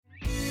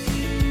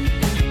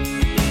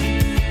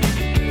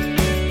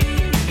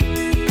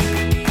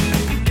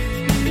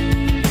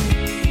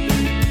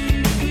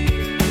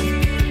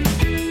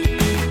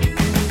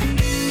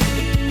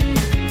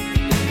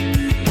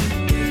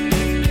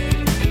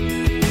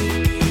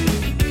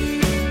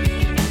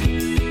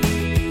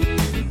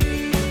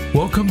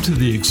Welcome to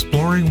the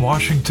Exploring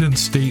Washington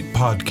State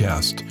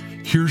podcast.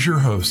 Here's your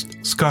host,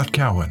 Scott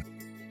Cowan.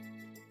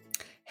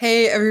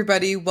 Hey,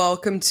 everybody.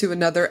 Welcome to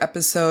another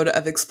episode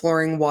of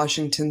Exploring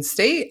Washington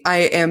State. I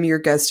am your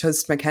guest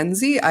host,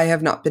 Mackenzie. I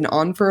have not been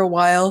on for a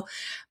while,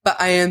 but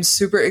I am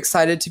super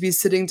excited to be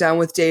sitting down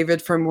with David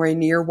from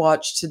Rainier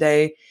Watch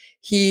today.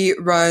 He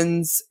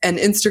runs an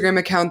Instagram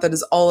account that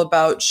is all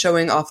about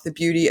showing off the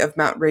beauty of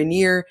Mount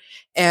Rainier,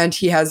 and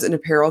he has an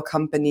apparel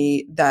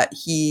company that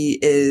he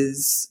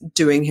is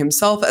doing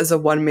himself as a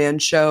one-man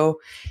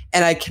show.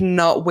 And I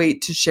cannot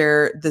wait to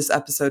share this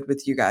episode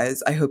with you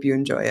guys. I hope you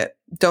enjoy it.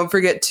 Don't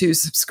forget to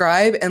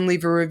subscribe and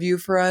leave a review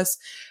for us.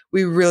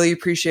 We really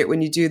appreciate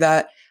when you do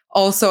that.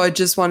 Also, I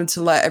just wanted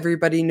to let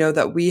everybody know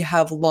that we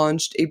have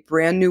launched a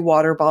brand new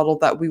water bottle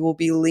that we will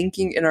be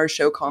linking in our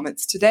show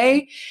comments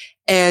today,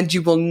 and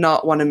you will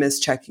not want to miss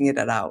checking it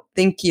out.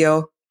 Thank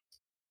you.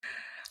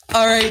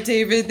 All right,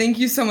 David, thank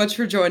you so much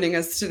for joining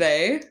us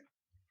today.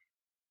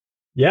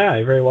 Yeah,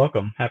 you're very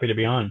welcome. Happy to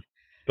be on.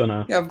 It's been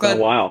a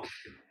while.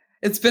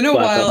 It's been a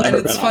while, and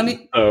it's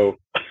funny.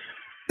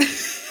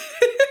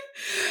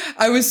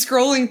 I was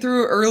scrolling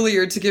through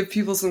earlier to give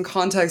people some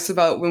context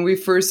about when we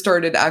first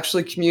started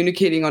actually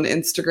communicating on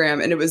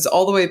Instagram, and it was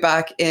all the way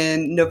back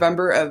in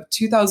November of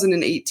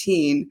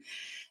 2018.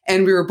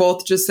 And we were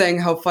both just saying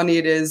how funny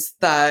it is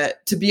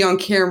that to be on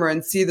camera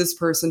and see this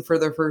person for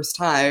the first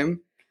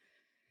time.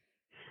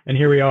 And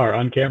here we are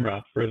on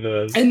camera for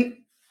the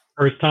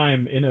first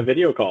time in a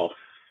video call.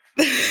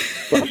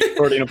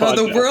 Recording a podcast. How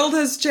the world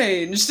has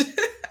changed.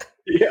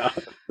 Yeah.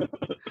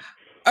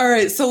 All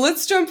right, so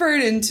let's jump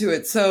right into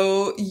it.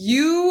 So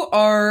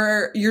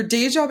your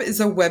day job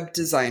is a web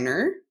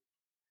designer.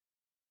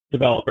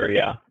 Developer,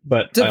 yeah.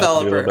 But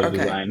developer, web okay.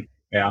 Design.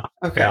 Yeah.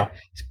 Okay. Yeah.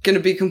 Going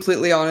to be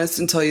completely honest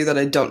and tell you that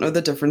I don't know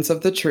the difference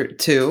of the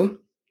two.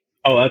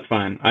 Oh, that's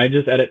fine. I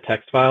just edit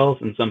text files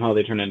and somehow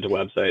they turn into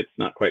websites.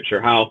 Not quite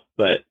sure how,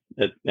 but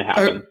it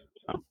happens.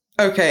 So.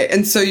 Okay.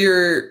 And so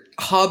your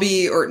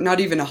hobby, or not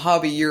even a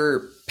hobby,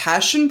 your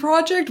passion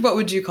project, what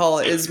would you call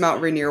it, is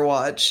Mount Rainier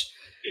Watch?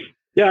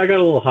 Yeah, I got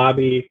a little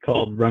hobby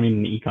called running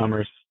an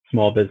e-commerce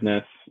small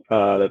business.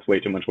 That's way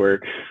too much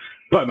work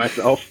by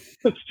myself.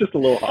 It's just a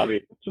little hobby.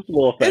 It's just a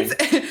little thing.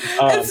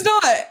 It's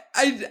not.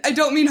 I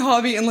don't mean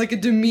hobby in like a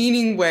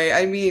demeaning way.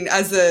 I mean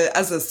as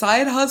a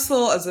side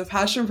hustle, as a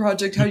passion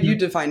project. How you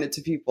define it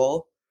to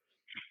people?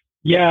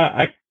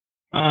 Yeah,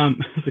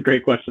 it's a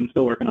great question.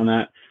 Still working on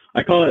that.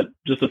 I call it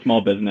just a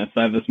small business.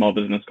 I have a small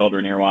business called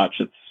Rainier Watch.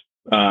 It's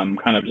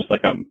kind of just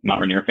like a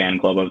Mount Rainier fan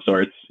club of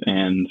sorts,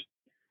 and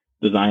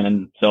design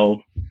and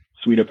sell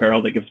sweet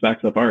apparel that gives back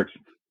to the parks.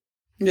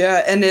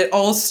 Yeah, and it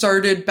all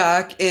started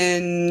back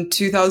in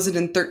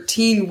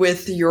 2013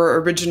 with your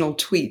original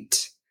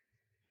tweet.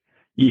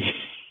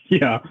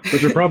 Yeah,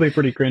 which are probably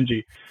pretty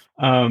cringy.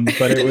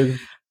 But it was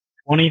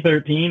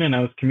 2013, and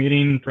I was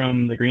commuting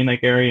from the Green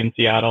Lake area in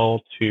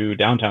Seattle to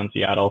downtown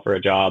Seattle for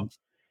a job.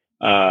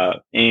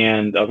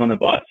 And I was on the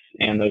bus,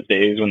 and those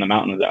days when the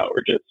mountain was out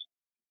were just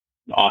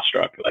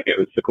awestruck. Like, it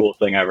was the coolest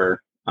thing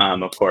ever.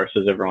 Of course,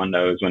 as everyone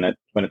knows, when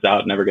it's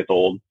out, it never gets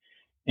old.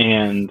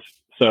 And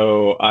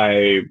so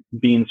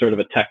being sort of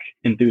a tech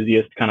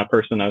enthusiast kind of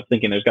person, I was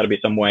thinking there's got to be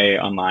some way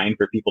online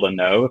for people to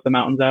know if the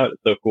mountain's out.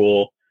 It's so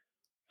cool.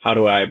 How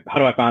do I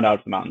find out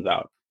if the mountain's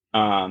out?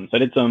 So I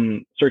did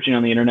some searching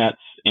on the internet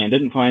and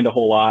didn't find a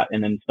whole lot,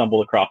 and then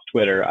stumbled across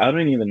Twitter. I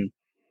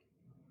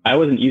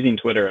wasn't using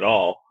Twitter at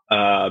all,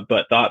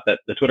 but thought that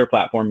the Twitter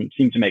platform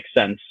seemed to make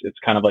sense. It's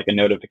kind of like a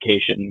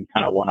notification,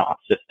 kind of one-off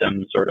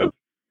system, sort of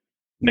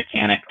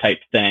mechanic type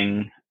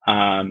thing.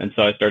 And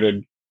so I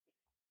started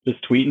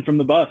just tweeting from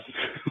the bus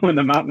when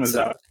the mountain was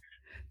out.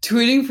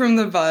 Tweeting from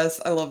the bus.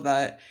 I love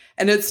that.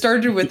 And it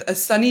started with a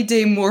sunny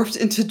day morphed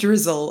into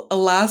drizzle.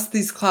 Alas,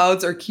 these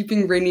clouds are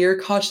keeping Rainier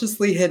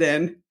cautiously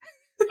hidden.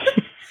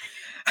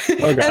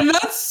 Oh, and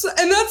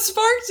that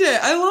sparked it.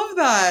 I love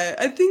that.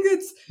 I think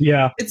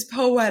it's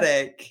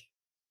poetic.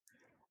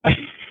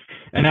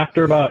 And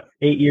after about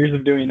 8 years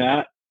of doing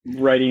that,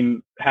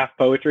 writing half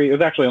poetry, it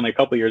was actually only a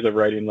couple of years of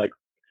writing like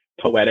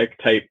poetic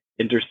type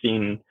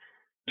interesting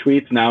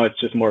tweets. Now it's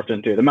just morphed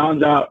into the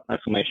mountain's out,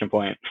 exclamation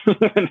point.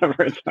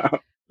 Whenever it's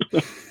out.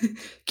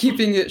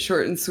 Keeping it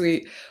short and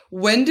sweet.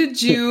 When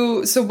did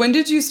you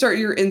start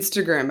your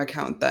Instagram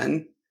account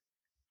then?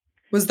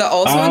 Was that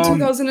also in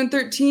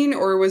 2013,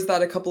 or was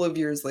that a couple of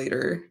years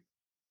later?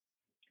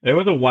 It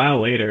was a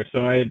while later.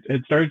 So I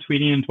had started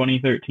tweeting in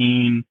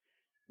 2013,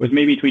 was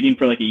maybe tweeting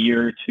for like a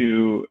year or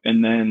two,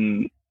 and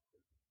then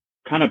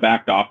kind of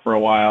backed off for a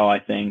while. I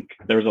think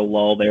there was a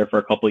lull there for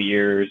a couple of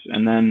years,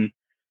 and then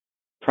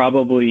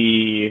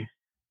probably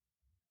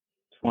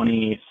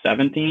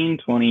 2017,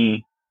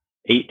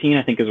 2018,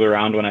 I think is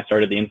around when I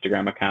started the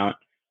Instagram account.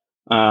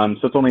 So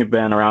it's only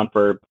been around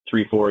for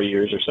 3-4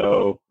 years or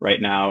so right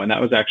now. And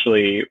that was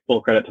actually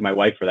full credit to my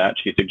wife for that.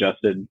 She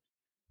suggested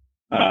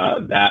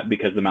that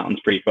because the mountain's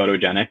pretty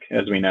photogenic,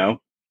 as we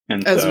know.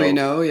 And we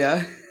know,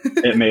 yeah.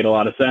 It made a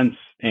lot of sense.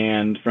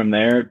 And from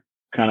there,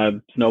 kind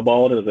of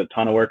snowballed. It was a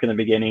ton of work in the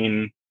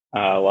beginning.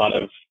 A lot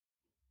of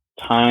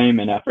time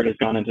and effort has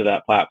gone into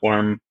that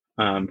platform.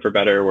 for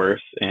better or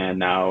worse. And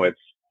now it's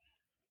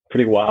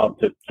pretty wild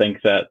to think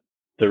that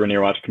the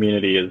Rainier Watch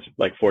community is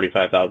like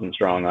 45,000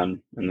 strong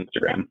on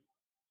Instagram.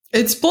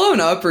 It's blown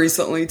up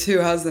recently too,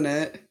 hasn't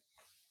it?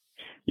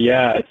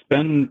 Yeah, it's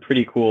been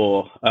pretty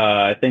cool.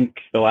 I think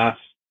the last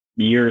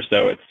year or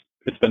so,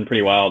 it's been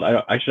pretty wild.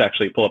 I should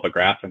actually pull up a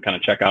graph and kind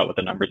of check out what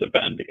the numbers have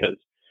been, because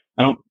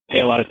I don't pay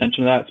a lot of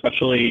attention to that,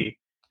 especially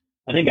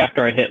I think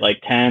after I hit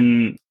like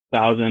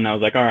 10,000, I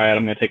was like, all right,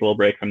 I'm going to take a little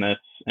break from this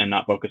and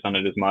not focus on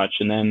it as much.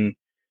 And then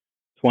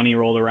 20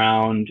 rolled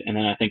around, and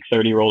then I think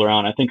 30 rolled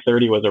around. I think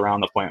 30 was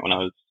around the point when I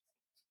was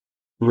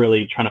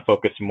really trying to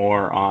focus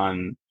more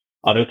on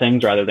other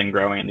things rather than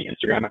growing the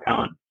Instagram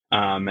account.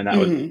 And that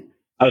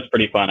was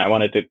pretty fun. I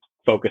wanted to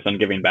focus on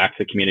giving back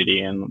to the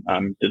community, and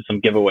did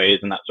some giveaways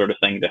and that sort of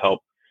thing to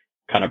help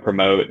kind of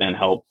promote and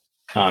help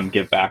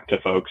give back to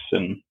folks.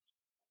 And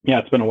yeah,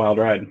 it's been a wild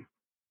ride.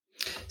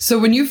 So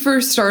when you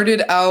first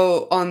started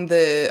out on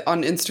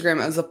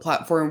Instagram as a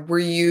platform, were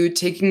you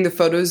taking the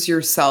photos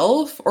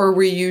yourself, or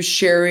were you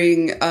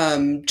sharing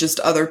just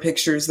other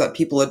pictures that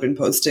people had been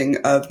posting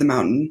of the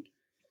mountain?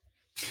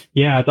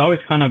 Yeah, it's always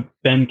kind of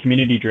been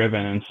community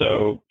driven. And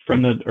so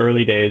from the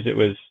early days, it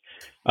was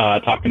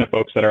talking to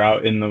folks that are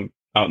out in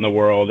the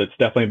world. It's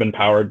definitely been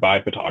powered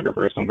by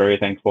photographers. I'm very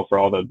thankful for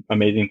all the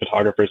amazing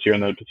photographers here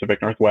in the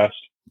Pacific Northwest.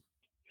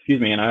 Excuse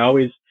me. And I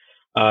always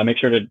make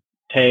sure to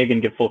tag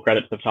and give full credit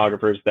to the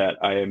photographers that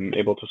I am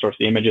able to source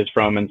the images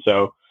from.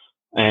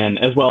 And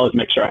as well as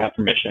make sure I have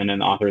permission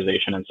and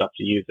authorization and stuff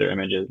to use their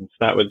images. And so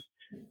that was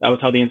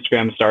how the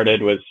Instagram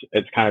started.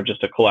 It's kind of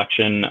just a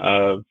collection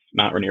of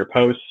Mount Rainier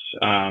posts.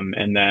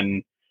 And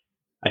then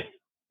I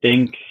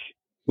think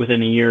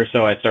within a year or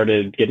so, I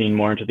started getting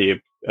more into the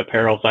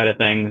apparel side of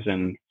things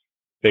and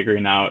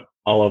figuring out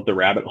all of the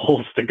rabbit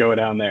holes that go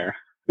down there.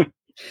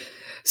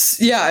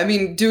 Yeah, I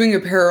mean, doing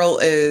apparel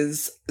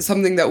is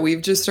something that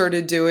we've just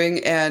started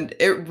doing, and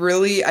it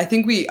really, I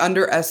think we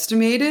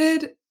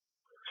underestimated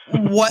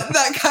what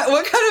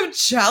kind of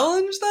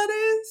challenge that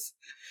is.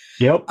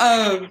 Yep.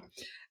 And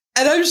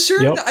I'm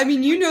sure that, I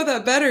mean, you know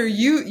that better.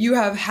 You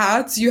have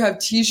hats, you have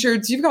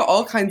t-shirts, you've got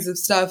all kinds of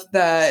stuff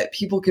that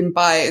people can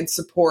buy and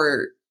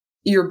support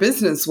your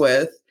business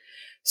with.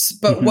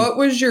 But what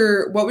was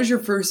your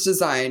first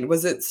design?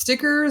 Was it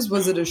stickers?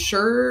 Was it a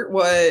shirt?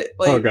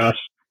 Oh gosh.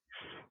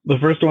 The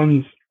first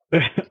ones,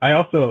 I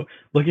also,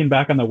 looking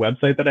back on the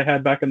website that I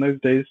had back in those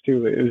days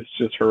too, it was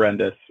just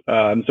horrendous.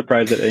 I'm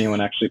surprised that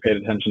anyone actually paid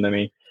attention to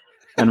me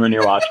and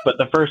Rainier Watch. But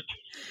the first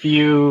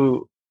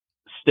few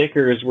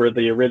stickers were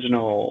the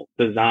original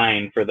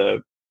design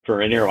for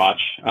Rainier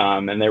Watch.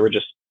 And they were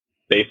just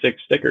basic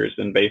stickers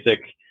and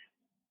basic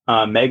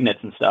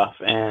magnets and stuff.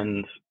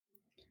 And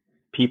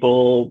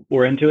people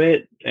were into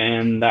it.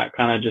 And that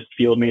kind of just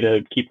fueled me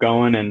to keep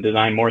going and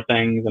design more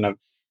things. And I've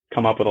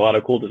come up with a lot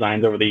of cool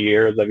designs over the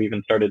years. I've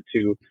even started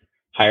to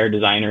hire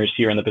designers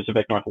here in the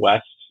Pacific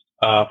Northwest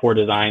for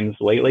designs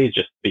lately,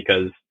 just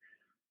because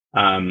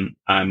I'm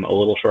a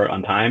little short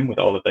on time with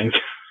all the things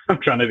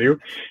I'm trying to do.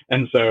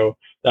 And so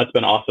that's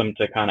been awesome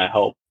to kind of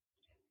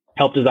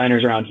help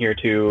designers around here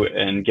too,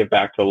 and give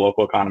back to the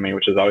local economy,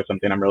 which is always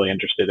something I'm really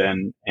interested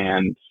in.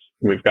 And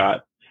we've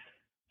got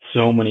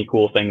so many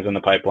cool things in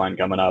the pipeline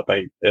coming up.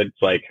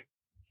 It's like,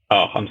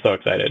 oh, I'm so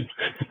excited.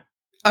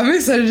 I'm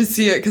excited to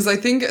see it, because I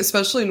think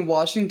especially in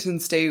Washington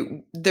State,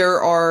 there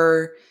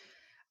are,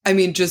 I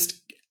mean, just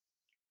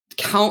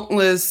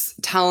countless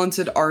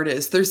talented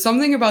artists. There's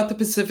something about the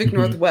Pacific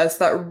Northwest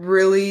that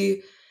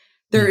really,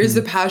 there is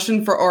a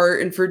passion for art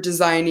and for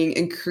designing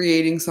and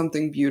creating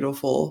something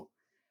beautiful.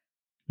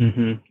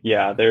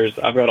 Yeah,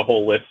 I've got a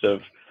whole list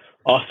of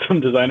awesome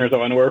designers I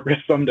want to work with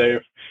someday.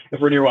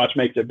 If Rainier Watch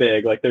makes it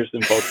big, like there's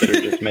some folks that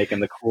are just making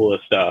the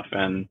coolest stuff,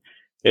 and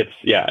it's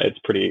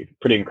pretty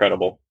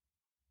incredible.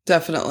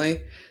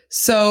 Definitely.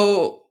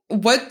 So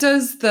what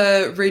does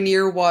the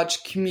Rainier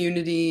Watch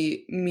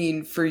community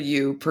mean for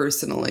you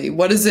personally?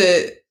 What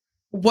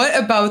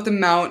about the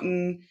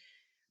mountain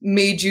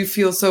made you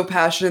feel so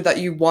passionate that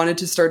you wanted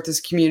to start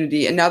this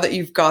community? And now that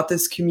you've got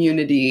this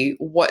community,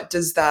 what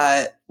does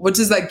that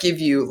give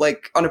you,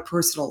 like on a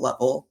personal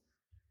level?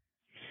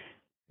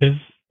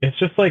 It's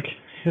just like,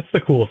 it's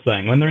the coolest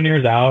thing. When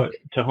Rainier's out,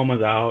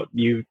 Tahoma's out,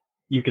 you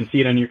can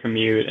see it on your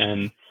commute.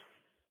 And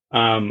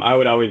I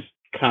would always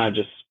kind of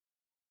just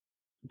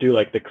do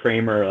like the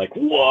Kramer, like,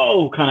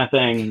 whoa kind of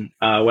thing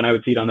when I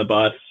would see it on the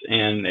bus.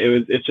 And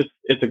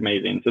it's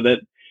amazing. So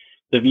that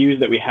the views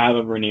that we have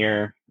of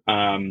Rainier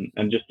and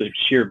just the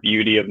sheer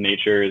beauty of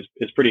nature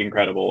is pretty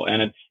incredible.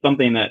 And it's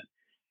something that,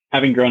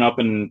 having grown up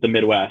in the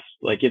Midwest,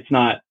 like it's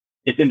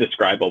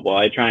indescribable.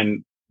 I try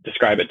and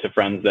describe it to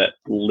friends that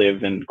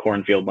live in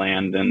cornfield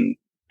land and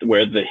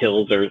where the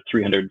hills are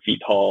 300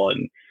 feet tall,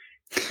 and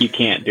you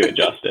can't do it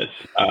justice.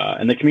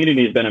 And the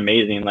community has been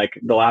amazing. Like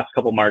the last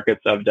couple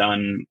markets I've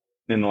done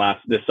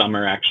this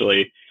summer,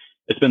 actually,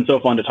 it's been so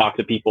fun to talk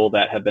to people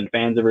that have been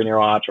fans of Rainier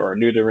Watch or are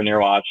new to Rainier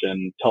Watch,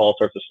 and tell all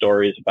sorts of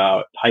stories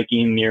about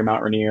hiking near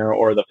Mount Rainier,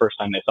 or the first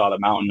time they saw the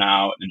mountain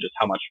out, and just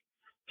how much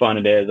fun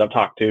it is.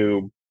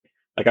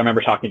 I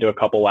remember talking to a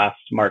couple last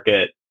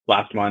market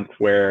last month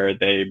where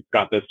they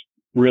got this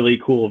really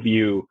cool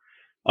view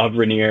of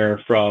Rainier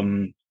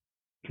from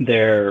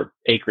their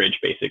acreage,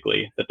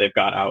 basically, that they've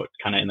got out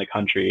kind of in the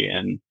country.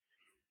 And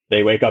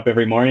they wake up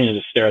every morning and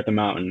just stare at the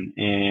mountain.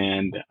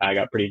 And I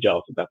got pretty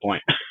jealous at that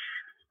point.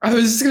 I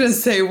was just going to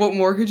say, what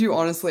more could you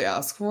honestly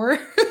ask for?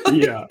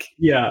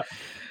 Yeah.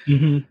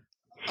 Mm-hmm.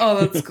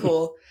 Oh, that's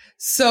cool.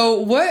 So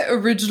what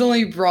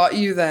originally brought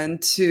you then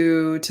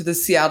to the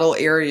Seattle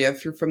area,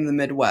 if you're from the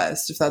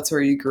Midwest, if that's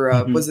where you grew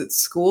up? Mm-hmm. Was it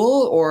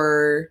school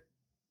or?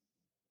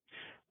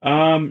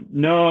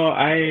 No,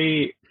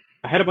 I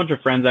had a bunch of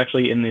friends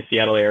actually in the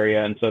Seattle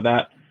area, and so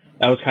that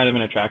was kind of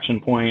an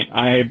attraction point.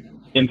 I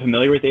am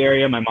familiar with the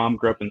area. My mom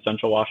grew up in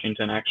Central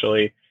Washington,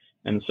 actually,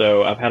 and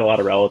so I've had a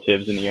lot of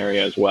relatives in the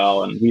area as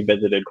well, and we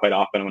visited quite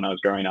often when I was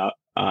growing up.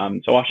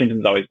 So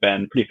Washington's always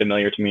been pretty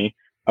familiar to me.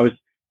 I was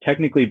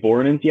technically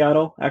born in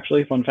Seattle,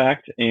 actually, fun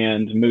fact,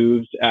 and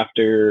moved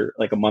after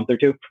like a month or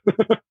two.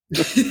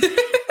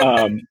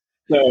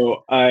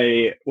 So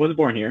I was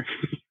born here.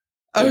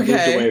 I moved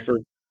away for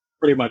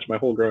pretty much my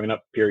whole growing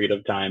up period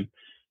of time.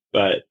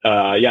 But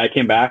yeah, I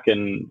came back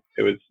and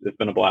it's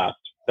been a blast.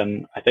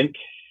 Then I think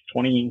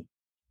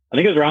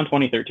it was around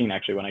 2013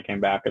 actually when I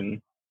came back,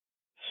 and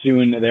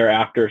soon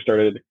thereafter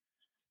started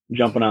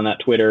jumping on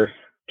that Twitter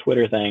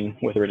thing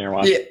with Rainier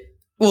Watch. Yeah.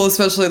 Well,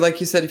 especially like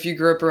you said, if you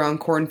grew up around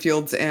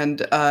cornfields and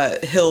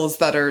hills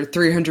that are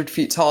 300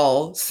 feet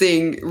tall,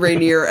 seeing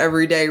Rainier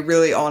every day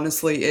really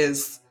honestly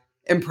is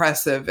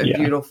impressive and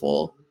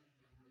beautiful.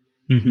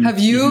 Mm-hmm.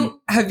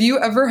 Have you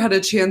ever had a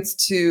chance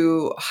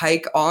to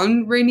hike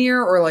on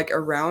Rainier or like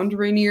around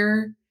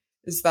Rainier?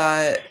 Is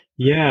that?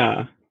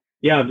 Yeah,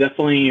 I've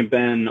definitely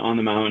been on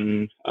the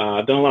mountain.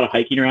 I've done a lot of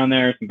hiking around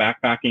there, some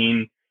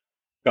backpacking.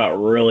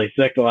 Got really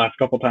sick the last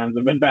couple times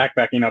I've been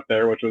backpacking up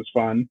there, which was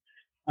fun.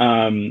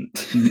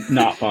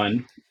 Not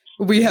fun.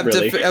 We have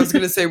really. I was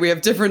going to say we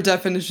have different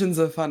definitions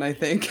of fun, I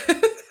think.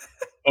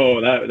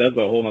 Oh, that's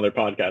a whole nother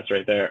podcast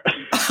right there.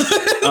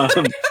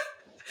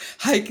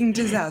 Hiking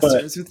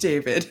disasters with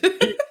David.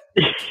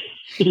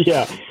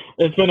 Yeah,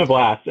 it's been a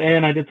blast.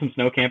 And I did some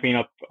snow camping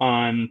up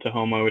on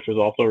Tahoma, which was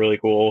also really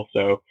cool.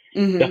 So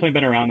definitely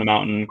been around the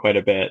mountain quite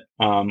a bit.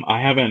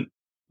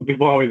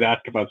 People always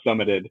ask if I've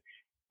summited.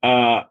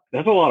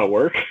 That's a lot of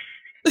work.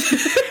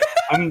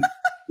 I'm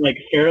like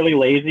fairly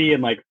lazy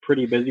and like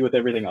pretty busy with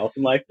everything else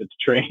in life that's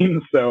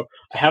trained. So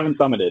I haven't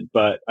summited,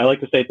 but I like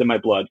to say it's in my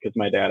blood because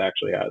my dad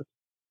actually has.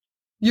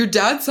 Your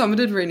dad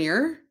summited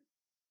Rainier?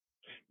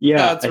 Yeah,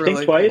 that's I really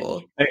think twice.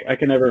 Cool. I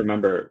can never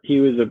remember. He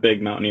was a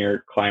big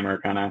mountaineer climber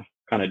kind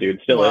of dude.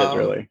 Still is,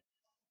 really.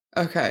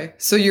 Okay.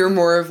 So you're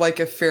more of like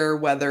a fair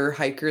weather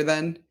hiker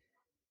then?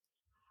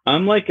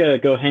 I'm like a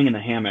go hang in the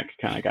hammock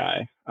kind of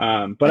guy.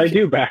 But I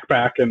do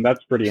backpack, and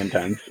that's pretty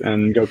intense,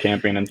 and go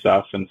camping and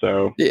stuff. And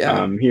so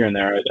here and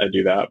there, I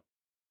do that.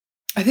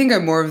 I think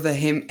I'm more of the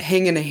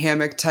hang in a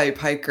hammock type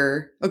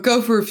hiker. I'll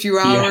go for a few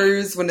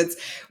hours when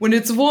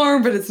it's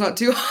warm, but it's not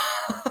too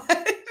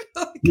hot.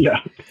 Yeah,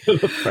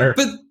 that's fair.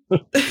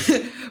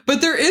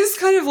 But there is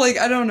kind of like,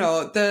 I don't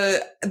know,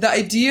 the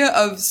idea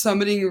of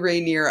summiting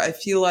Rainier, I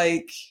feel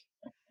like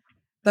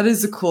that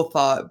is a cool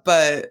thought.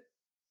 But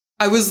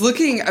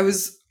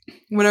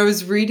when I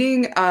was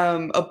reading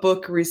a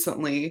book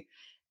recently,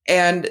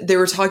 and they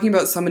were talking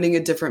about summiting a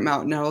different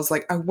mountain, I was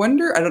like, I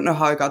don't know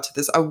how I got to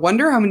this. I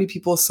wonder how many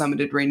people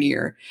summited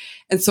Rainier.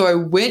 And so I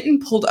went and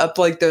pulled up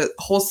like the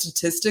whole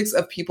statistics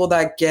of people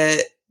that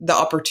get the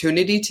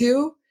opportunity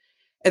to,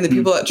 and the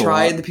people that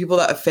try and the people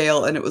that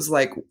fail. And it was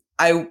like,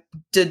 I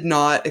did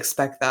not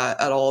expect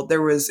that at all.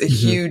 There was a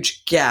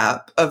huge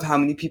gap of how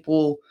many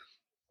people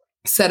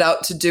set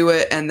out to do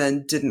it and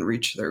then didn't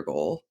reach their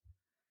goal.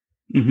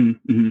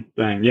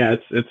 Dang. Yeah,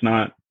 it's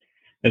not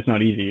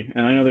easy.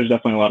 And I know there's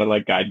definitely a lot of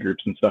like guide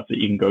groups and stuff that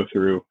you can go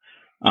through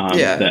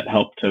that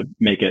help to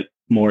make it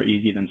more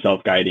easy than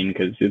self-guiding,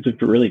 because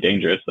it's really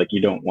dangerous. Like,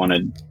 you don't want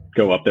to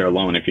go up there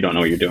alone if you don't know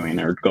what you're doing,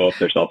 or go up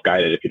there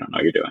self-guided if you don't know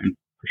what you're doing.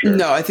 For sure.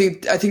 No, I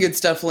think it's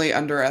definitely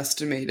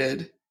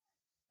underestimated.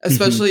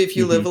 Especially if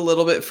you live a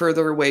little bit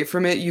further away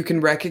from it, you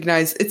can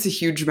recognize it's a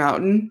huge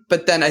mountain.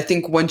 But then I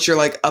think once you're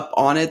like up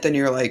on it, then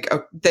you're like,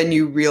 then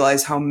you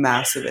realize how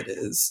massive it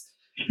is.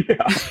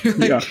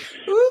 Yeah.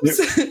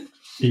 Oops.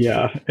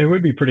 It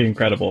would be pretty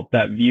incredible,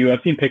 that view.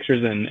 I've seen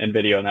pictures and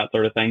video and that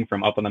sort of thing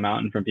from up on the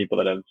mountain from people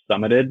that have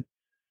summited.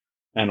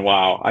 And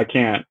wow, I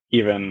can't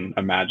even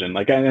imagine.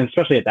 Like, and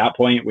especially at that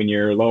point when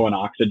you're low on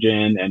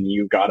oxygen and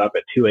you got up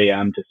at 2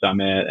 a.m. to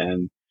summit,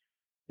 and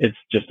it's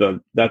just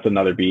that's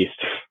another beast.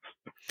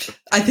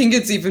 I think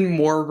it's even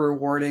more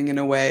rewarding in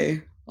a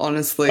way,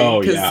 honestly.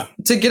 Oh, yeah.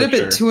 To get up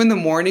at 2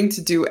 a.m.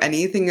 to do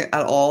anything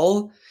at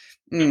all.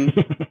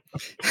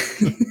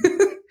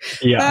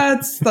 Yeah.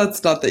 That's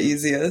not the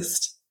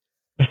easiest.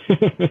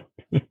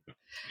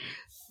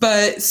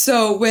 But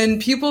so when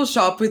people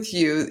shop with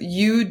you,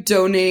 you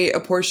donate a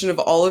portion of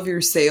all of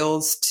your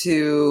sales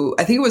to,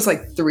 I think it was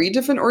like 3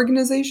 different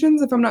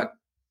organizations, if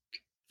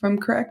I'm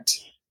correct.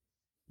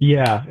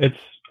 Yeah, it's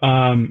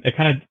it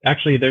kind of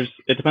actually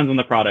it depends on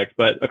the product,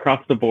 but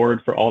across the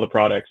board for all the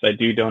products, I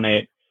do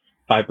donate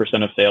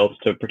 5% of sales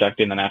to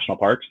protecting the national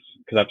parks,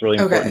 because that's really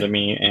important to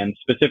me. And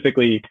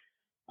specifically,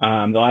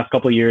 the last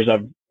couple of years,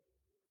 I've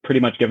pretty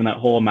much given that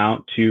whole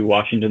amount to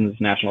Washington's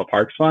National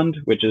Parks Fund,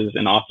 which is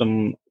an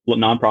awesome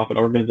nonprofit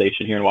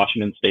organization here in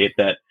Washington State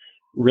that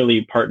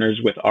really partners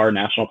with our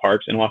national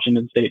parks in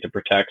Washington State to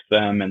protect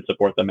them and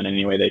support them in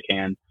any way they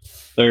can.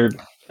 They're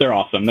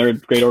awesome. They're a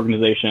great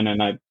organization,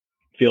 and I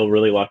feel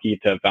really lucky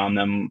to have found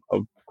them a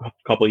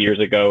couple of years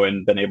ago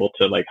and been able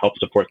to like help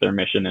support their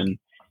mission and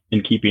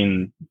in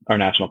keeping our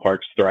national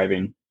parks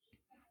thriving.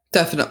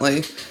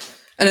 Definitely.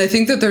 And I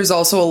think that there's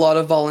also a lot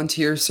of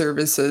volunteer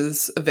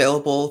services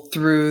available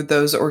through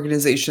those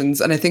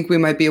organizations. And I think we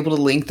might be able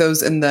to link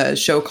those in the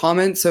show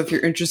comments. So if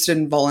you're interested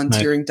in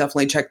volunteering,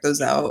 definitely check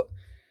those out.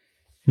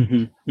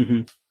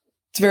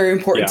 It's very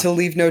important to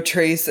leave no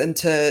trace and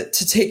to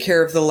take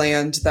care of the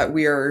land that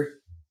we are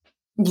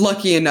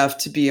lucky enough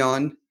to be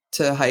on,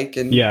 to hike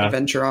and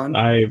adventure on.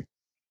 I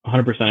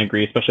 100%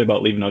 agree, especially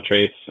about leave no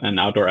trace and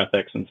outdoor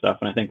ethics and stuff.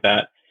 And I think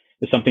that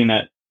is something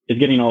that is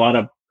getting a lot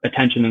of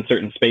attention in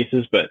certain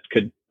spaces, but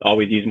could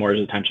always use more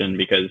attention,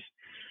 because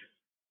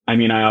I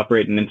mean, I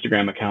operate an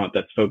Instagram account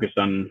that's focused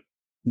on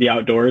the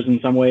outdoors in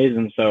some ways.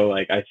 And so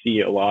like, I see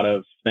a lot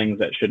of things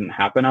that shouldn't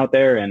happen out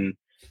there. And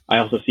I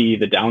also see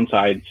the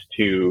downsides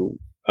to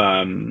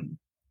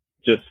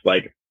just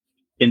like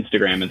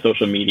Instagram and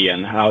social media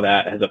and how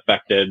that has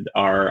affected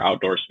our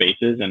outdoor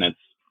spaces. And it's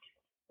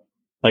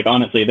like,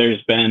 honestly,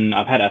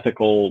 I've had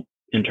ethical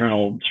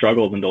internal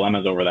struggles and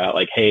dilemmas over that.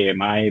 Like, hey,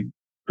 am I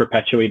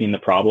perpetuating the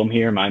problem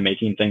here? Am I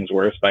making things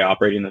worse by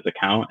operating this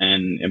account?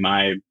 And am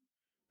I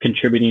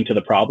contributing to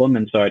the problem?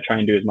 And so I try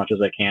and do as much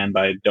as I can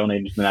by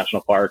donating to the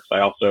national parks. I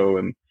also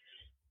am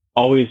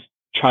always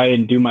try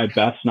and do my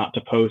best not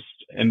to post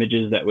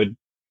images that would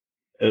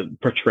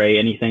portray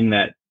anything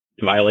that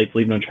violates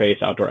leave no trace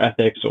outdoor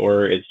ethics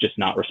or is just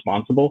not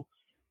responsible.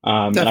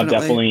 And I've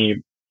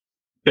definitely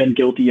been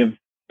guilty of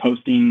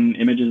posting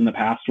images in the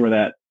past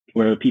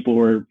where people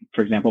were,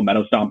 for example,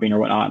 meadow stomping or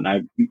whatnot. And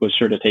I was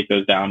sure to take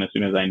those down as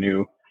soon as I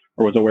knew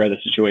or was aware of the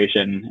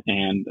situation.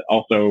 And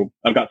also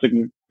I've got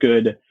some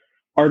good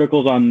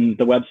articles on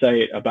the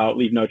website about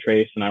leave no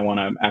trace. And I want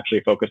to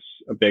actually focus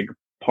a big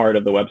part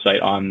of the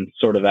website on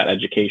sort of that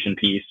education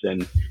piece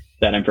and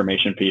that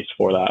information piece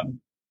for that.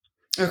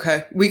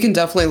 Okay. We can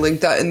definitely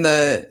link that in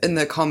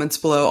the comments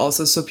below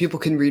also, so people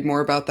can read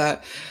more about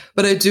that.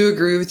 But I do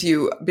agree with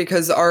you,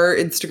 because our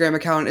Instagram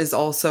account is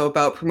also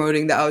about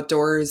promoting the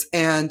outdoors.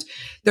 And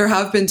there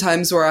have been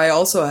times where I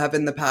also have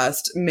in the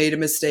past made a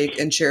mistake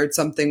and shared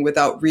something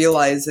without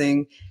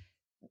realizing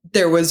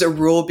there was a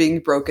rule being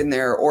broken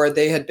there, or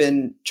they had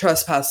been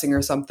trespassing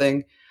or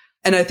something.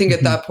 And I think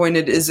at that point,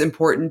 it is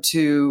important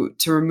to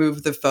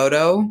remove the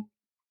photo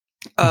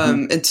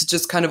and to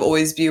just kind of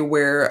always be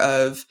aware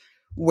of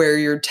where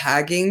you're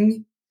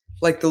tagging,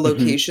 like the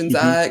locations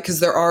at, because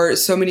there are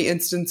so many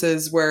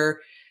instances where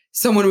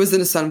someone was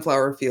in a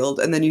sunflower field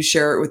and then you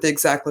share it with the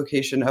exact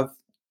location of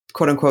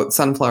quote unquote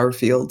sunflower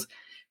field.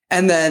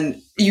 And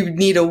then you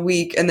need a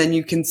week and then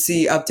you can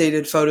see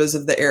updated photos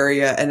of the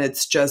area and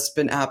it's just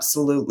been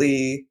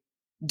absolutely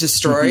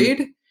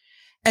destroyed.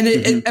 And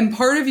and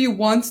part of you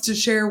wants to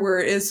share where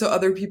it is so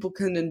other people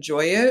can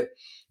enjoy it.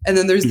 And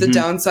then there's the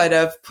downside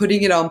of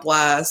putting it on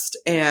blast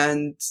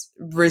and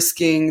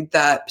risking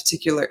that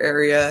particular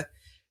area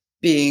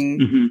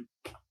being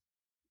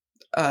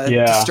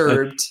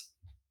disturbed.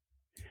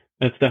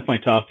 It's definitely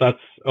tough. That's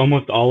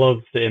almost all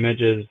of the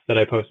images that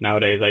I post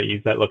nowadays. I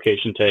use that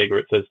location tag where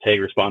it says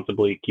tag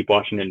responsibly, keep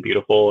Washington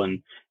beautiful.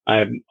 And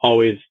I'm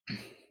always,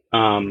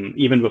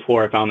 even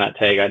before I found that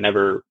tag, I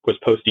never was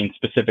posting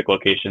specific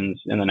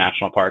locations in the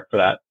national park for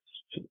that,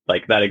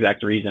 like that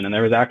exact reason. And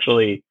there was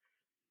actually,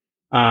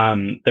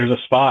 there's a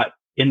spot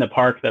in the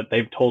park that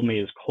they've told me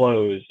is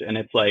closed, and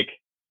it's like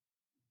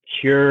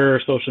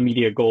pure social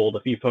media gold.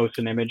 If you post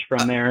an image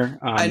from there,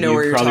 I know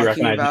where you're probably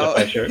talking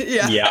about.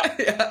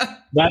 Yeah.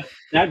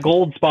 That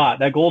gold spot,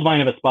 that gold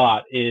mine of a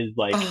spot is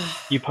like,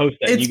 you post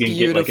it and you can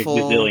beautiful.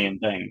 Get like a gazillion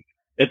things.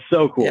 It's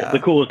so cool. Yeah, the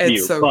coolest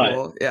view. So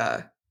cool.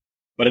 Yeah.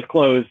 But it's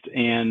closed,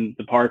 and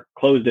the park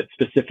closed it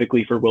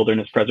specifically for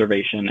wilderness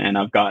preservation. And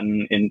I've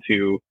gotten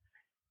into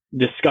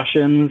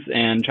discussions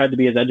and tried to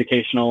be as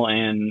educational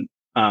and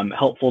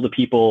helpful to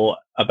people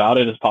about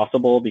it as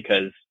possible,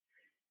 because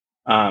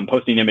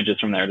posting images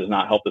from there does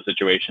not help the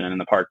situation, and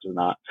the park does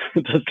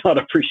not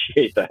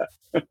appreciate that.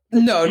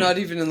 No, not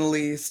even in the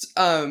least.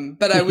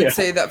 But I would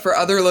say that for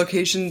other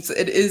locations,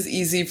 it is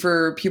easy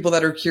for people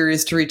that are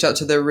curious to reach out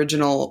to the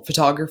original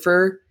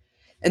photographer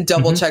and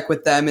double check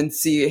with them and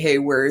see, hey,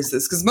 where is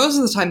this? Because most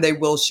of the time they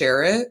will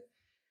share it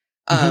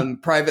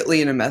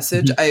privately in a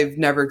message. I've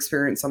never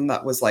experienced something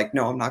that was like,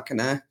 no, I'm not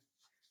gonna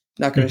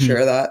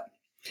share that.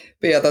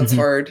 But yeah, that's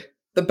hard.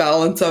 The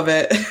balance of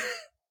it.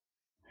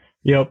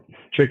 Yep.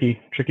 Tricky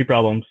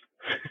problems.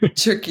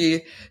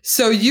 Tricky.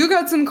 So you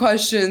got some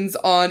questions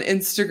on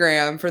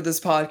Instagram for this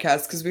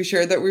podcast because we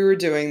shared that we were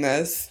doing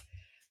this.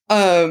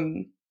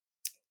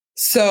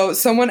 So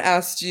someone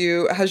asked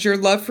you, has your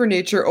love for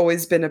nature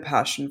always been a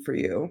passion for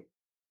you?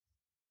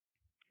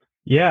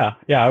 Yeah.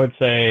 I would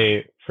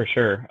say for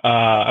sure.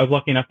 I was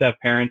lucky enough to have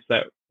parents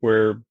that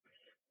were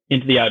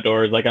into the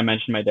outdoors. Like I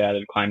mentioned, my dad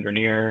had climbed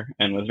Rainier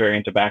and was very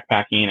into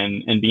backpacking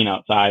and being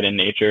outside in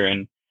nature.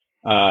 And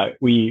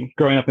we,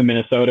 growing up in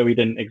Minnesota, we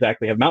didn't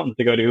exactly have mountains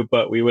to go to,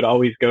 but we would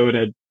always go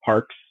to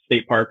parks,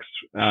 state parks,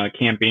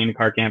 camping,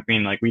 car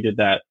camping. Like we did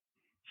that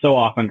so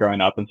often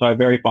growing up. And so I have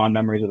very fond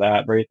memories of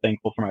that. Very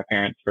thankful for my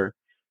parents for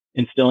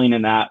instilling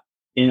in that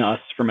in us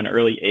from an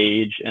early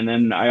age. And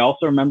then I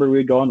also remember we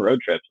would go on road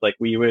trips. Like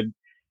we would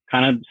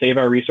kind of save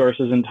our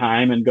resources and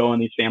time and go on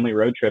these family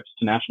road trips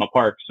to national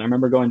parks. And I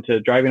remember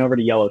driving over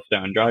to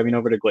Yellowstone, driving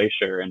over to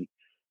Glacier, and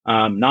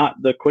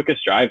not the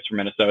quickest drives from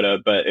Minnesota,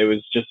 but it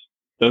was just,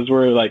 those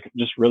were like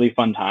just really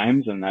fun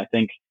times. And I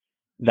think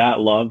that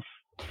love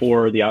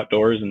for the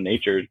outdoors and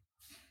nature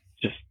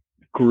just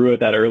grew at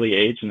that early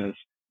age and has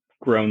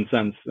grown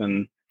since.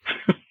 And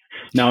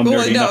now I'm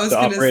nerdy enough to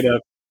operate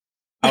a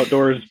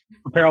outdoors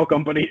apparel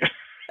company.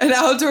 An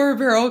outdoor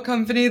apparel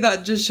company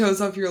that just shows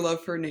off your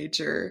love for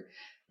nature.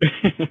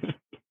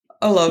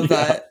 I love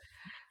that.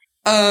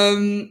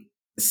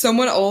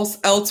 Someone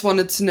else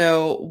wanted to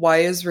know, why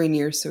is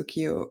Rainier so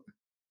cute?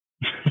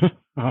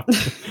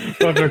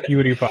 Such a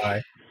cutie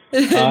pie.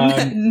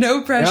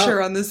 No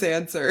pressure on this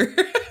answer.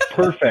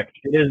 Perfect.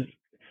 It is.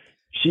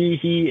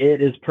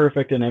 It is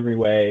perfect in every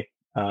way.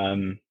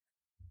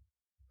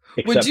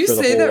 Would you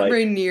say that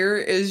Rainier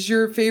is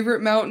your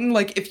favorite mountain?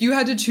 Like, if you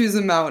had to choose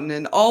a mountain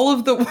in all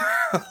of the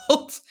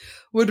world,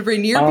 would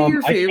Rainier be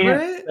your favorite?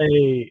 I can't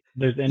say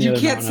there's any you other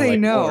can't say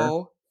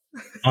no.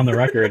 On the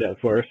record, of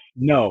course.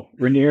 No,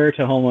 Rainier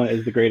Tahoma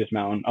is the greatest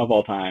mountain of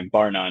all time,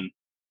 bar none.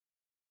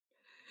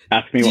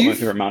 Ask me what my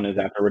favorite mountain is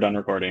after we're done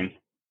recording.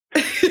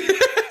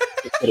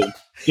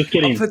 Just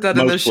kidding. I'll put that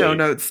in the show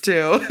notes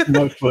too.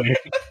 Mostly.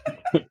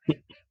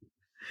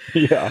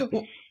 Yeah.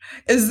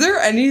 Is there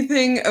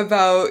anything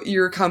about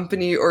your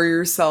company or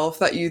yourself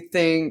that you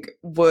think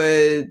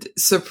would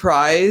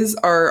surprise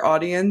our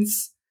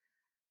audience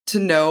to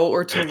know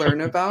or to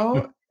learn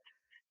about?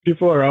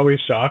 People are always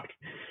shocked.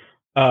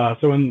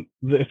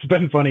 It's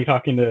been funny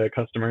talking to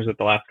customers at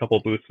the last couple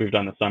of booths we've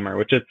done this summer,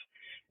 which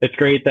it's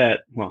great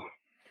that, well,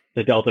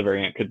 the Delta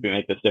variant could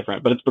make this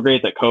different, but it's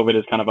great that COVID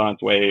is kind of on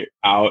its way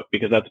out,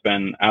 because that's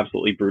been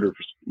absolutely brutal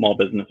for small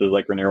businesses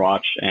like Rainier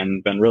Watch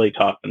and been really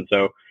tough. And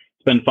so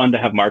it's been fun to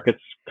have markets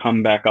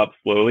come back up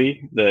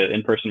slowly, the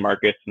in-person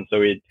markets. And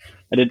so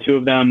I did 2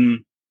 of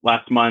them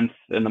last month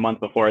and the month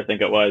before, I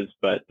think it was,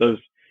 but those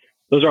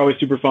are always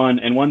super fun.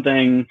 And one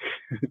thing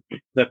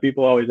that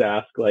people always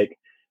ask, like,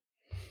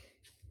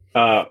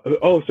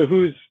 so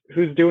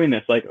who's doing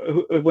this? Like,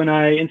 when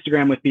I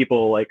Instagram with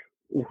people, like,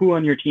 who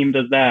on your team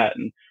does that?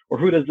 Or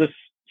who does this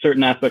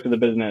certain aspect of the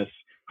business?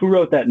 Who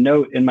wrote that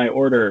note in my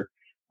order?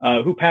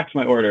 Who packs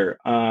my order?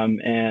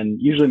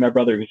 And usually my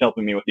brother, who's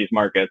helping me with these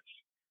markets.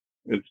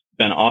 It's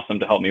been awesome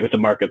to help me with the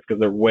markets because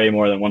they're way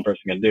more than one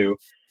person can do.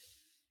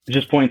 It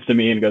just points to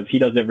me and goes, he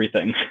does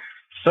everything.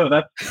 So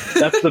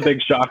that's the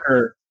big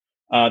shocker.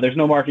 There's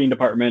no marketing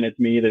department. It's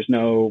me. There's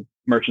no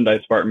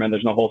merchandise department.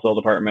 There's no wholesale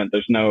department.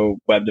 There's no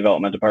web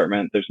development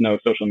department. There's no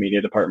social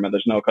media department.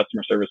 There's no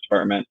customer service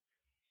department.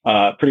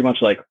 Pretty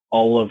much like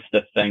all of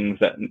the things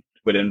that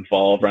would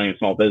involve running a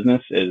small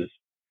business is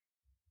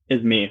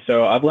me.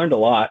 So I've learned a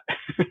lot.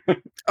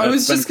 I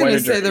was just going to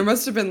say, there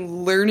must have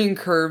been learning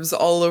curves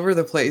all over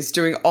the place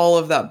doing all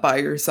of that by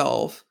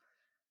yourself.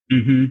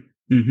 Mm-hmm.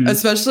 Mm-hmm.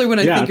 Especially when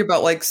I think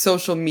about like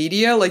social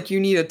media, like you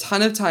need a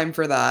ton of time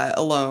for that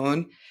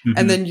alone. Mm-hmm.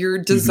 And then you're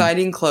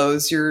designing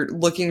clothes, you're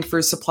looking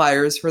for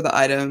suppliers for the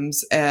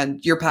items,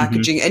 and you're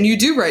packaging, and you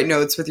do write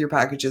notes with your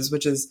packages,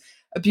 which is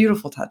a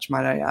beautiful touch,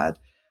 might I add.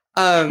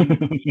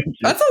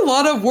 That's a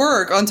lot of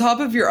work on top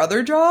of your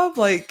other job.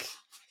 Like,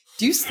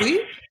 do you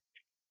sleep?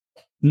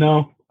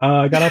 No,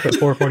 I got up at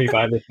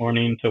 4:45 this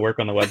morning to work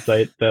on the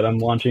website that I'm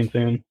launching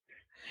soon.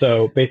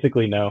 So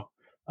basically, no.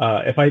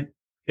 If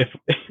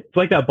it's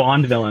like that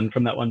Bond villain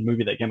from that one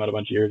movie that came out a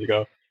bunch of years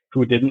ago,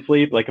 who didn't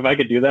sleep. Like, if I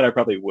could do that, I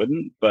probably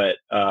wouldn't. But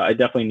I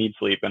definitely need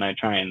sleep, and I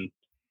try and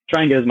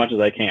get as much as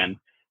I can.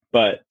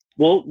 But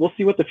we'll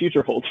see what the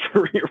future holds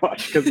for Rainier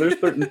Watch, because there's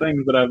certain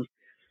things that I've,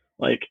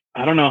 like,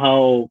 I don't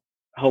know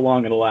how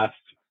long it'll last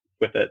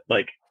with it.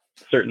 Like,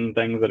 certain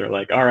things that are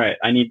like, all right,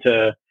 I need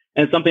to.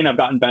 And it's something I've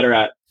gotten better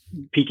at,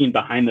 peeking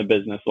behind the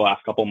business the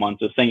last couple of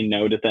months, is saying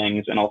no to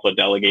things and also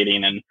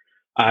delegating. And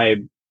I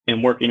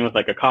am working with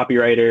like a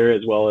copywriter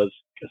as well as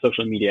a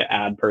social media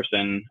ad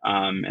person,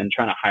 and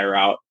trying to hire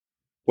out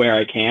where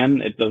I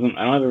can. I don't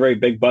have a very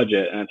big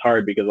budget, and it's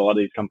hard because a lot of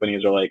these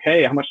companies are like,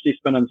 hey, how much do you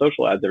spend on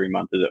social ads every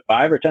month? Is it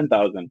 $5,000 or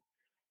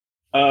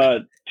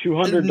 $10,000?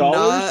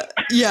 $200.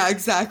 Yeah,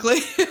 exactly.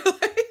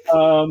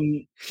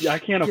 Yeah, I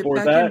can't afford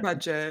that.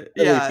 Budget.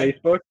 Yeah.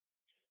 Facebook.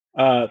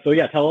 So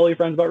yeah, tell all your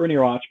friends about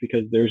Rainier Watch,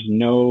 because there's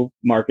no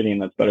marketing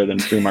that's better than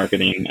free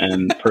marketing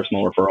and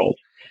personal referrals.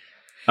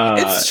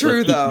 It's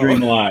true, though. Keep the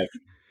dream alive.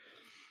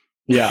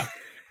 Yeah,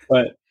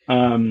 but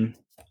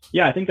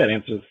yeah, I think that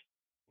answers.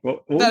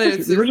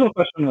 The original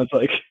question was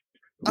like,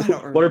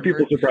 what are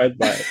people surprised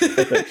by?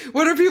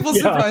 What are people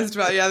surprised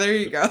about? Yeah, there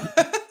you go.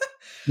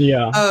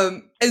 Yeah.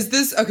 Is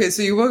this okay?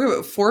 So you woke up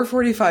at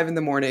 4:45 in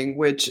the morning,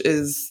 which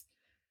is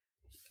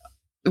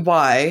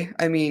why?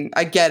 I mean,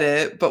 I get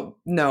it, but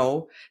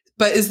no.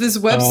 But is this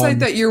website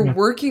that you're Yeah.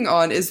 working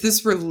on, is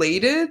this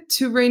related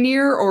to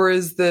Rainier, or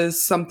is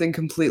this something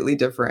completely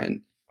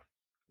different?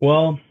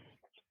 Well,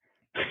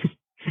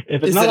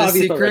 if it's Is not it a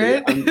obvious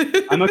already,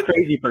 secret? I'm a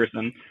crazy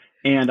person,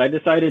 and I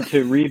decided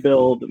to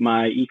rebuild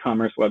my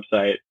e-commerce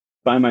website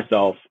by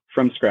myself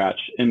from scratch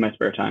in my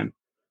spare time.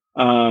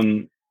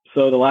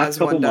 So the last As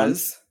one couple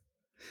months, does.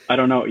 I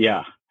don't know.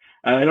 Yeah,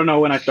 I don't know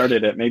when I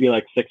started it. Maybe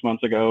like 6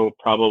 months ago,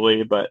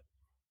 probably. But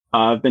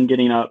I've been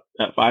getting up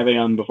at 5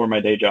 a.m. before my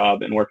day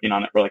job and working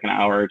on it for like an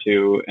hour or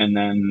two, and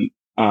then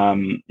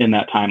in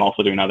that time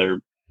also doing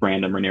other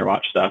random Rainier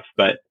Watch stuff.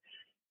 But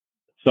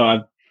so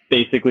I've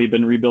basically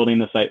been rebuilding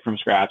the site from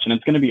scratch, and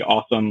it's going to be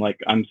awesome. Like,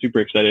 I'm super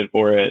excited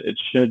for it. It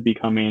should be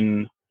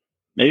coming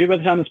maybe by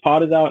the time this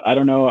pod is out. I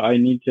don't know. I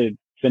need to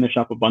finish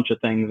up a bunch of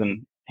things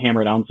and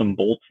hammer down some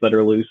bolts that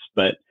are loose,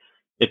 but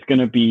it's going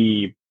to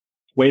be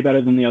way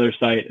better than the other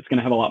site. It's going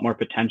to have a lot more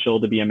potential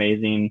to be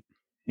amazing,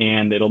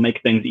 and it'll make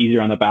things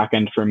easier on the back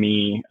end for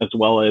me, as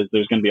well as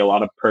there's going to be a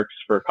lot of perks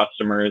for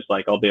customers.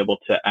 Like, I'll be able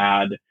to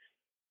add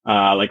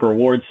like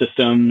reward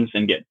systems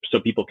and get so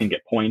people can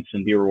get points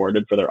and be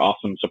rewarded for their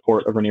awesome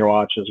support of Rainier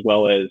Watch, as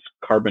well as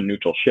carbon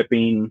neutral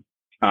shipping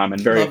and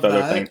various Love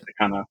other things that.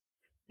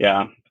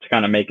 to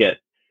kind of make it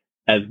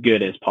as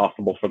good as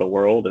possible for the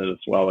world, as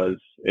well as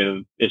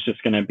it's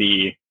just going to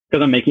be,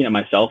 because I'm making it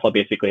myself, I'll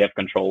basically have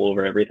control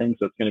over everything.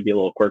 So it's going to be a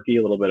little quirky,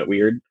 a little bit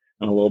weird,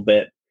 and a little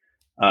bit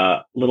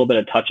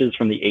of touches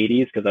from the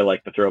 80s, because I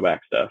like the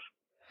throwback stuff.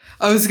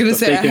 I was gonna So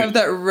say stay I have tuned.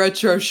 that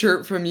retro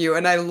shirt from you,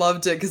 and I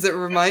loved it because it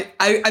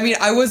I mean,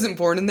 I wasn't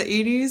born in the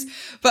 '80s,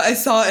 but I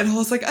saw it and I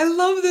was like, I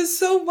love this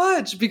so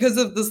much because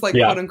of this like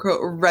Yeah. quote unquote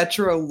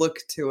retro look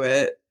to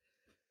it.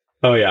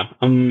 Oh yeah,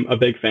 I'm a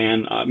big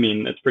fan. I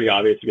mean, it's pretty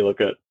obvious if you look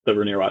at the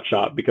Rainier Watch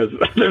shop, because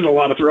there's a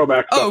lot of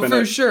throwback stuff Oh, in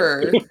for it.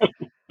 sure.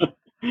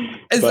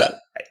 Is But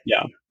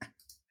yeah.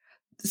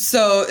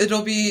 so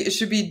it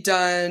should be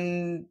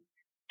done.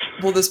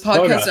 Well, this Oh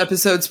podcast gosh.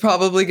 episode's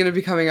probably going to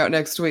be coming out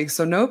next week,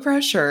 so no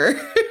pressure.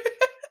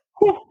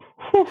 Whew,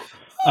 whew.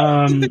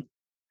 Um,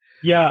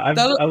 yeah,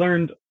 That'll, I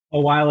learned a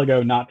while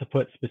ago not to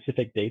put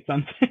specific dates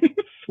on things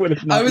when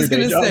it's I not your was day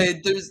going to job.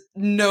 say there's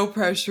no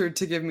pressure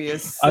to give me a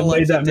I've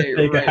made selected that date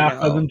mistake a right half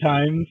now. dozen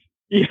times.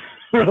 Yeah,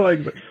 we're like,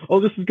 oh,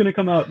 this is gonna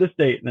come out this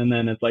date, and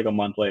then it's like a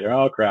month later.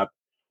 Oh crap.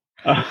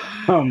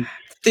 Um,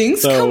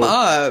 Things come so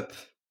up.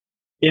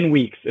 in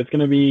weeks, it's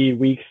gonna be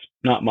weeks,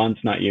 not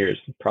months, not years,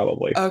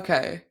 probably.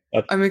 Okay.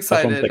 That's I'm what I'm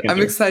excited. sticking I'm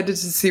to. excited to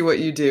see what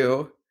you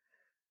do.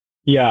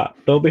 Yeah,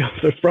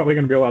 there's probably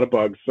going to be a lot of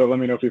bugs. So let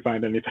me know if you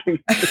find anything.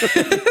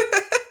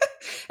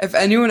 If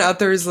anyone out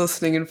there is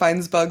listening and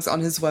finds bugs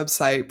on his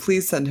website,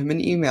 please send him an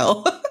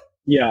email.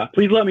 Yeah,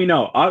 please let me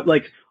know.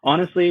 Like,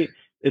 honestly,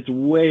 it's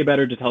way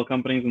better to tell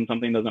companies when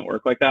something doesn't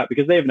work like that,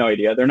 because they have no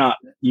idea. They're not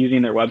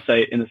using their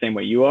website in the same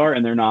way you are,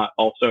 and they're not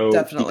also,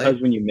 because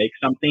Definitely. when you make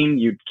something,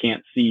 you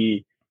can't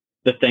see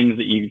the things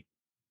that you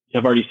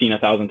have already seen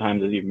 1,000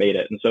 times as you've made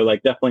it. And so,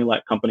 like, definitely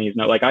let companies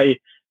know. Like, I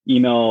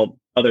email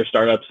other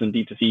startups and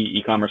D2C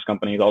e-commerce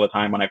companies all the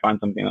time when I find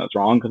something that's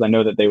wrong, because I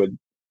know that they would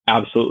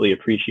absolutely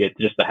appreciate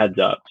just a heads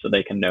up so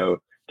they can know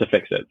to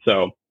fix it.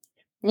 So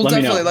Well, let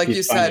me definitely, know if like you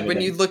you find said, when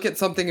you anything. look at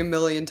something a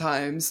million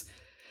times,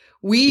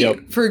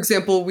 Yep. for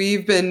example,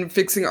 we've been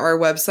fixing our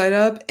website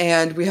up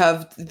and we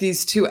have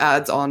these two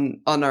ads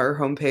on our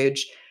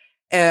homepage.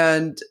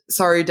 And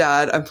sorry,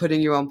 Dad, I'm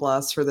putting you on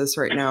blast for this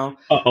right now.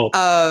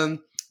 Uh-oh.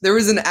 There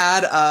was an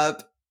ad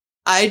up.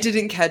 I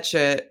didn't catch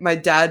it. My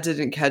dad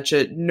didn't catch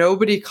it.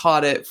 Nobody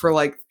caught it for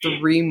like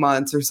 3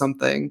 months or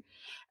something.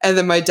 And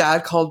then my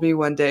dad called me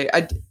one day.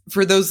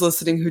 For those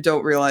listening who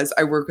don't realize,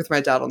 I work with my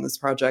dad on this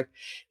project.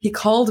 He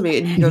called me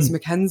and he goes,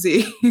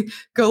 Mackenzie,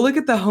 go look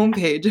at the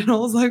homepage. And I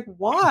was like,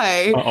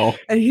 why? Uh-oh.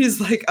 And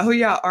he's like, oh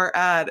yeah, our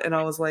ad. And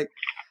I was like,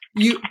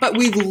 but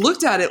we've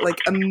looked at it like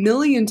a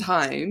million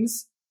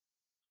times.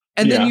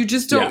 And then Yeah.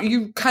 Yeah.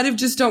 you kind of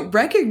just don't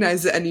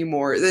recognize it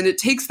anymore. Then it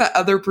takes that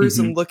other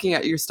person Hmm. looking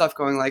at your stuff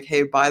going like,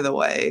 hey, by the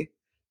way,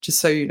 just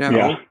so you Yeah.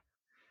 know.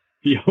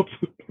 Yep.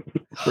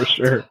 For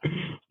sure.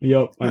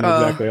 Yep. I know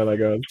exactly how that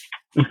goes.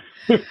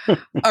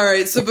 All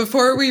right. So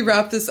before we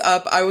wrap this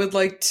up, I would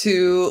like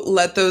to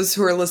let those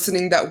who are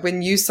listening that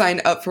when you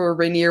sign up for a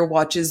Rainier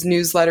Watches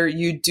newsletter,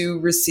 you do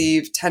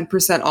receive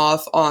 10%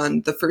 off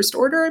on the first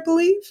order, I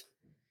believe,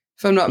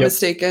 if I'm not Yep.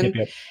 mistaken.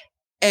 Yep.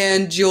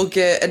 And you'll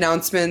get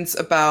announcements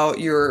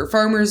about your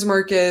farmers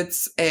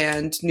markets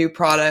and new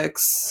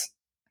products.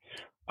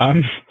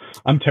 I'm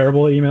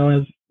terrible at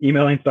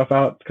emailing stuff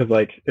out, because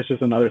like it's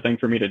just another thing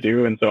for me to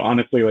do. And so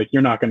honestly, like,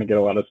 you're not going to get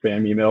a lot of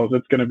spam emails.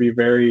 It's going to be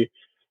very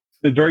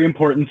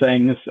important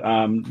things.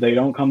 They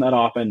don't come that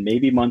often,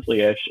 maybe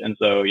monthly-ish. And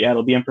so, yeah,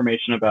 it'll be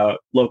information about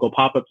local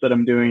pop-ups that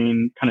I'm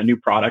doing, kind of new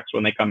products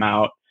when they come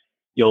out.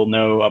 You'll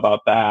know about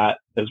that,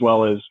 as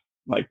well as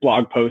like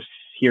blog posts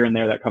here and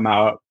there that come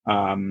out.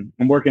 I'm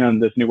working on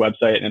this new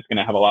website, and it's going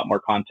to have a lot more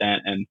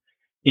content, and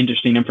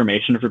interesting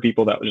information for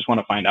people that just want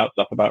to find out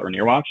stuff about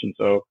Rainier Watch. And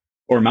so,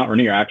 or Mount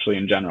Rainier actually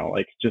in general,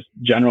 like just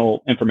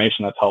general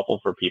information that's helpful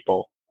for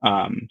people.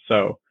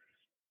 So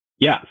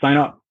yeah, sign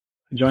up,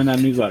 join that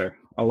newsletter.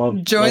 I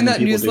love join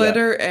that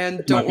newsletter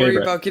and don't worry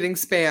about getting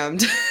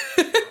spammed.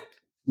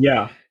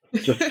 Yeah.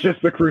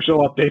 Just the crucial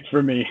updates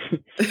for me.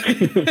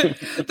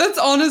 That's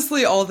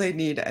honestly all they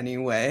need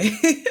anyway.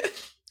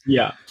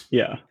 Yeah.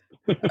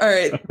 All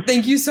right.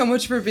 Thank you so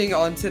much for being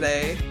on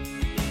today.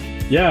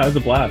 Yeah, it was a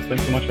blast.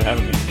 Thanks so much for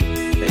having me.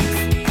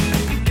 Thanks.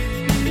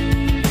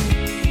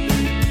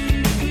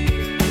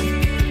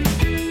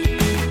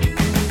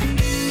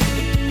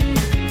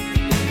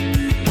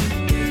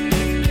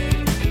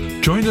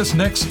 Join us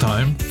next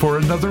time for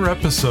another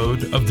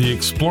episode of the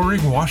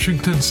Exploring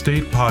Washington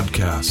State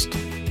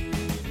podcast.